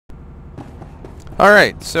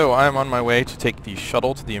Alright, so I'm on my way to take the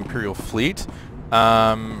shuttle to the Imperial Fleet.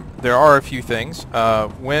 There are a few things.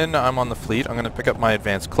 When I'm on the fleet, I'm going to pick up my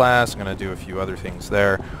advanced class. I'm going to do a few other things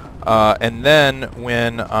there. And then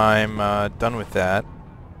when I'm done with that,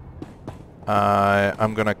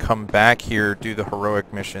 I'm going to come back here, do the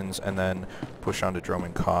heroic missions, and then push on to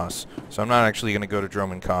Droman Kos. So I'm not actually going to go to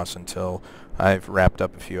Droman Kos until I've wrapped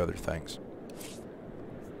up a few other things.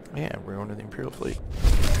 Yeah, we're going to the Imperial Fleet.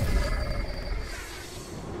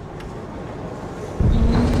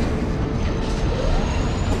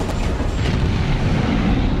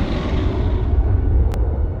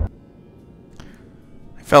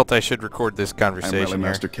 Felt I should record this conversation I'm Rally here.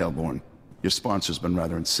 Master Kelborn. Your sponsor's been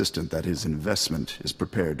rather insistent that his investment is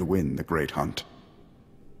prepared to win the Great Hunt.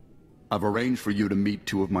 I've arranged for you to meet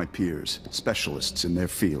two of my peers, specialists in their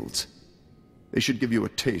fields. They should give you a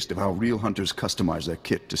taste of how real hunters customize their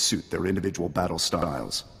kit to suit their individual battle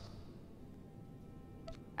styles.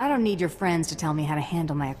 I don't need your friends to tell me how to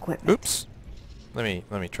handle my equipment. Oops. Let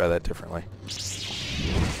me try that differently.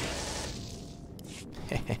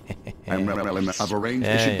 I've arranged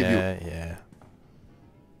they should give you... Yeah.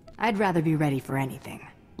 I'd rather be ready for anything.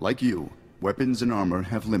 Like you, weapons and armor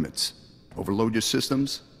have limits. Overload your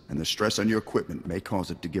systems, and the stress on your equipment may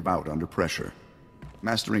cause it to give out under pressure.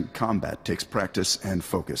 Mastering combat takes practice and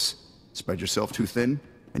focus. Spread yourself too thin,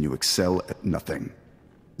 and you excel at nothing.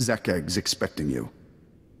 Zakag's expecting you.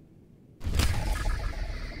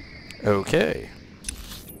 Okay.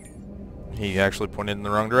 He actually pointed in the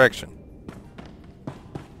wrong direction.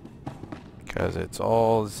 Because it's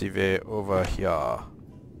all the way over here.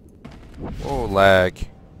 Oh, lag.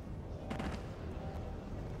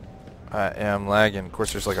 I am lagging. Of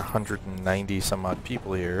course, there's like 190 some odd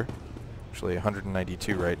people here. Actually,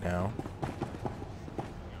 192 right now.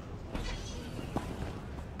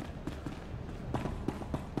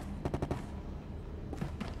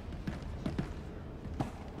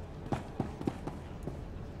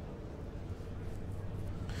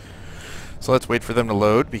 So let's wait for them to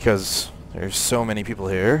load because there's so many people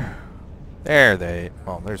here.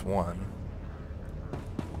 Well, there's one.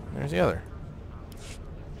 There's the other.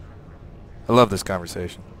 I love this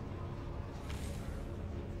conversation.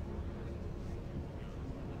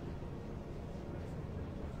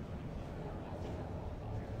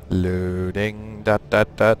 Loading, ...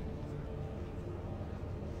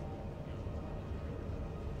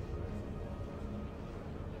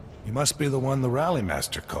 You must be the one the Rally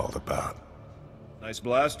Master called about. Nice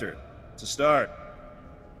blaster. It's a start.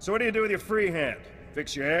 So what do you do with your free hand?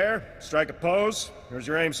 Fix your hair? Strike a pose? Or is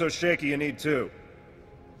your aim so shaky you need two?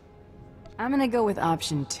 I'm gonna go with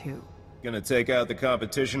option 2. Gonna take out the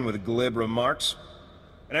competition with glib remarks?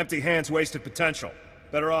 An empty hand's wasted potential.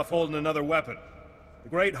 Better off holding another weapon. The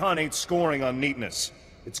Great Hunt ain't scoring on neatness.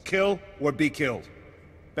 It's kill or be killed.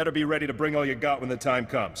 Better be ready to bring all you got when the time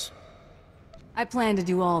comes. I plan to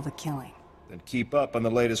do all the killing. Then keep up on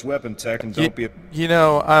the latest weapon tech and don't be a... You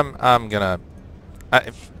know,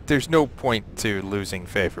 there's no point to losing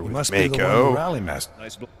favor with must be the one the Rally Master.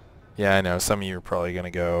 Nice Yeah, I know. Some of you are probably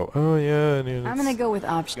gonna go, oh yeah, I'm gonna go with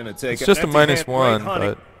option. Gonna take it's just a empty-hand -1, great hunting.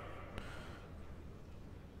 but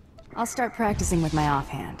I'll start practicing with my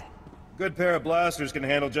offhand. Good pair of blasters can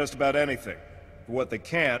handle just about anything. For what they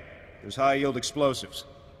can't, there's high-yield explosives.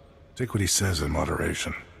 Take what he says in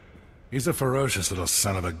moderation. He's a ferocious little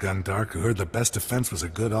son of a gun dark who heard the best defense was a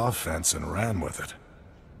good offense and ran with it.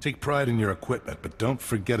 Take pride in your equipment, but don't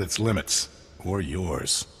forget its limits. Or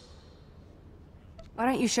yours. Why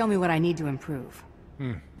don't you show me what I need to improve?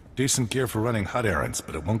 Decent gear for running hut errands,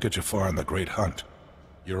 but it won't get you far in the Great Hunt.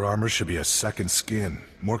 Your armor should be a second skin,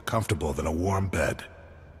 more comfortable than a warm bed.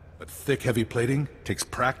 But thick, heavy plating takes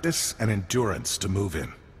practice and endurance to move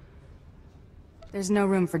in. There's no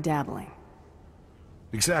room for dabbling.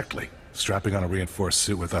 Exactly. Strapping on a reinforced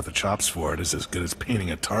suit without the chops for it is as good as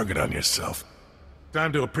painting a target on yourself.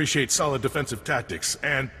 Time to appreciate solid defensive tactics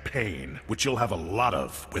and pain, which you'll have a lot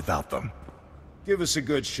of without them. Give us a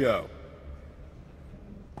good show.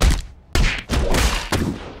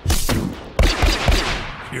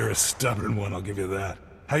 You're a stubborn one, I'll give you that.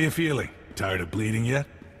 How you feeling? Tired of bleeding yet?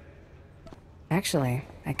 Actually,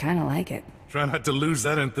 I kinda like it. Try not to lose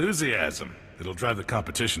that enthusiasm. It'll drive the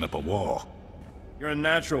competition up a wall. You're a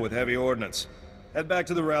natural with heavy ordnance. Head back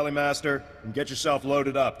to the Rally Master and get yourself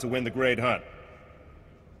loaded up to win the Great Hunt.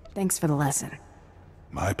 Thanks for the lesson.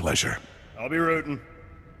 My pleasure. I'll be rooting.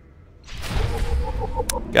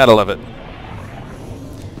 gotta love it.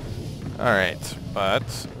 Alright, but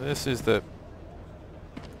this is the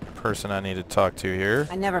person I need to talk to here.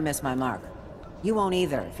 I never miss my mark. You won't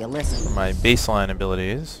either if you listen. For my baseline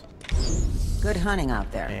abilities. Good hunting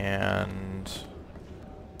out there. And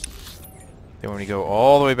Then we go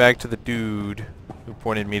all the way back to the dude who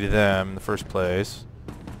pointed me to them in the first place.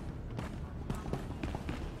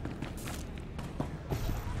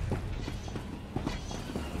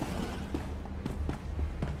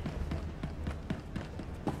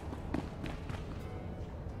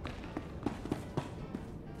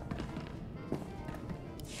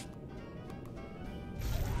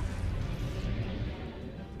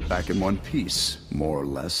 Back in one piece, more or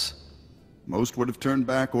less. Most would have turned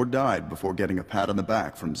back or died before getting a pat on the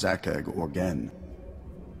back from Zakeg or Gen.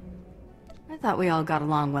 I thought we all got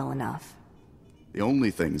along well enough. The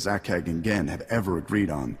only thing Zakeg and Gen have ever agreed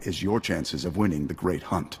on is your chances of winning the Great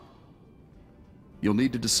Hunt. You'll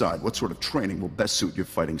need to decide what sort of training will best suit your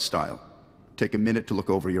fighting style. Take a minute to look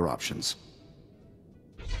over your options.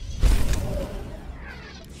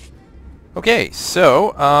 Okay,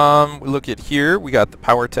 so we look at here, we got the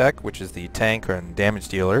power tech, which is the tank and damage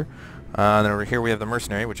dealer. And then over here we have the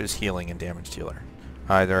mercenary, which is healing and damage dealer.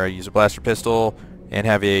 Either I use a blaster pistol and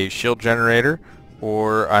have a shield generator,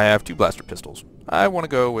 or I have 2 blaster pistols. I want to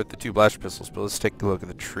go with the 2 blaster pistols, but let's take a look at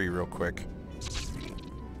the tree real quick.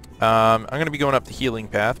 I'm going to be going up the healing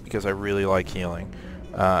path because I really like healing.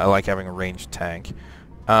 I like having a ranged tank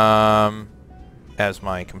as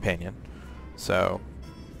my companion. So,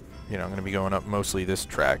 you know, I'm going to be going up mostly this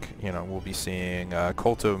track. You know, we'll be seeing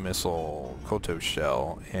Kolto Missile, Kolto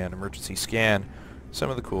Shell, and Emergency Scan. Some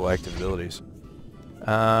of the cool active abilities.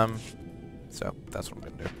 So, that's what I'm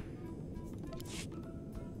going to do.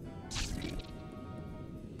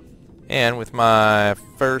 And with my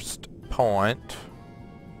first point,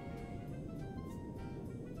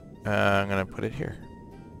 I'm going to put it here.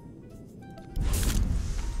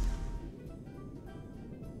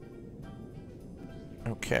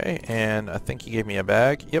 Okay, and I think he gave me a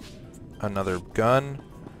bag. Yep, another gun.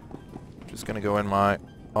 Just gonna go in my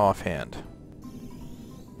offhand.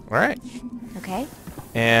 Alright. Okay.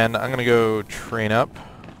 And I'm gonna go train up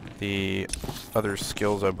the other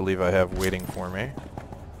skills I believe I have waiting for me.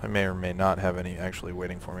 I may or may not have any actually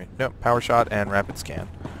waiting for me. Nope, power shot and rapid scan.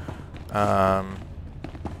 Come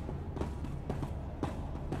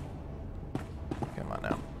on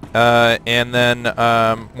now. And then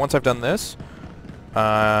once I've done this,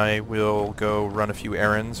 I will go run a few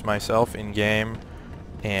errands myself in-game,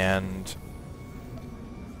 and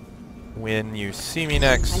when you see me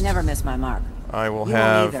next, I never miss my mark. I will You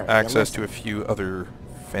won't have either, access you to a few other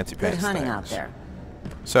fancy Good pants hunting things. out there.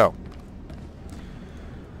 So,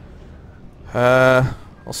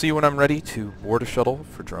 I'll see you when I'm ready to board a shuttle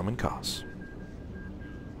for Droman Kos.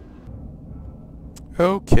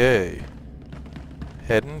 Okay,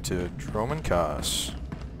 heading to Droman Kos.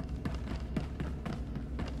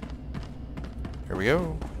 Here we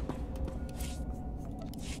go.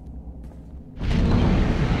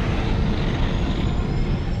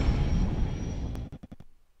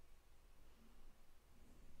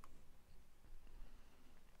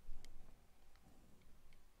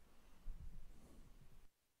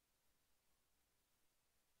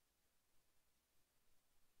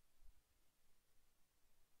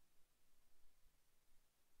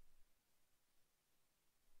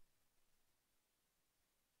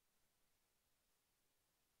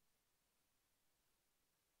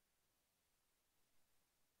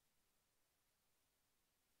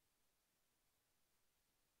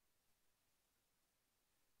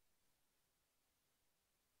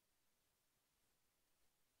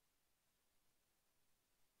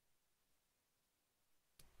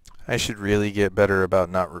 I should really get better about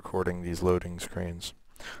not recording these loading screens.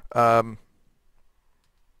 Come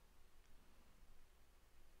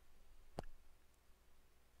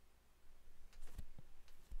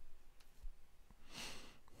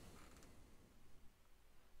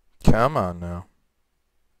on now.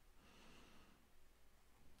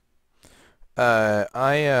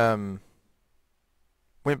 I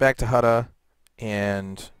went back to Hutta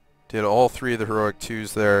and did all 3 of the heroic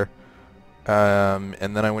 2s there.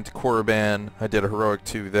 And then I went to Korriban, I did a heroic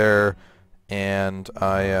 2 there, and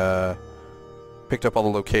I picked up all the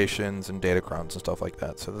locations and datacrons and stuff like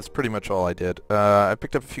that. So that's pretty much all I did. I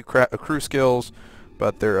picked up a few crew skills,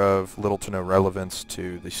 but they're of little to no relevance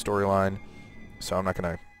to the storyline, so I'm not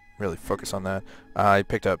going to really focus on that. I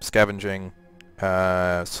picked up scavenging,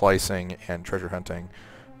 slicing, and treasure hunting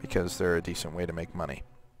because they're a decent way to make money.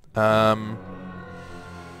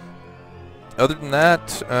 Other than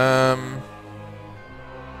that,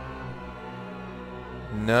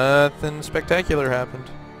 nothing spectacular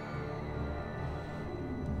happened.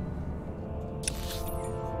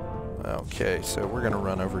 Okay, so we're gonna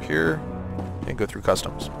run over here and go through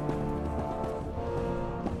customs.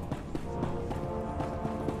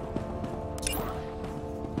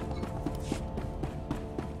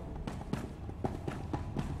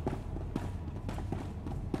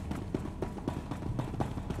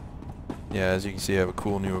 Yeah, as you can see, I have a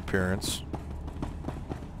cool new appearance.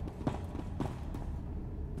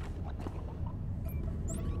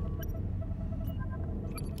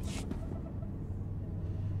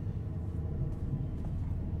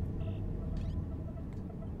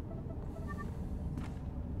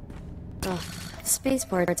 Ugh.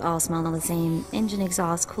 Spaceports all smell the same. Engine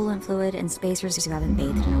exhaust, coolant fluid, and spacers who haven't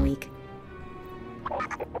bathed in a week.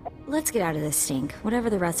 Let's get out of this stink. Whatever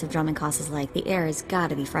the rest of Drummondcast is like, the air has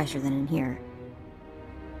gotta be fresher than in here.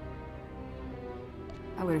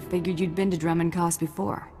 I would have figured you'd been to Drummondcast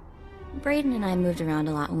before. Brayden and I moved around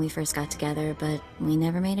a lot when we first got together, but we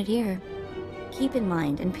never made it here. Keep in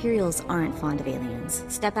mind, Imperials aren't fond of aliens.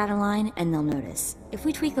 Step out of line, and they'll notice. If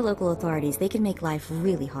we tweak the local authorities, they can make life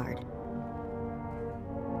really hard.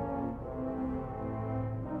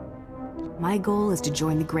 My goal is to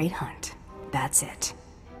join the Great Hunt. That's it.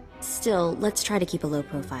 Still, let's try to keep a low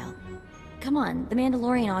profile. Come on, the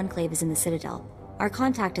Mandalorian Enclave is in the Citadel. Our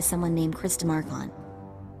contact is someone named Chris DeMarcon.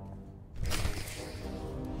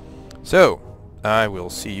 So, I will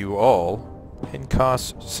see you all in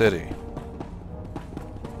Kos City.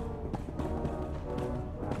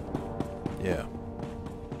 Yeah.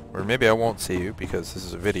 Or maybe I won't see you because this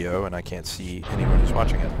is a video and I can't see anyone who's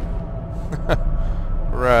watching it.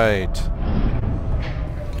 Right.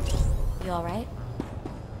 You alright?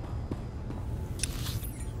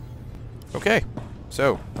 Okay.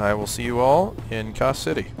 So, I will see you all in Kos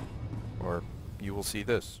City. Or you will see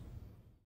this.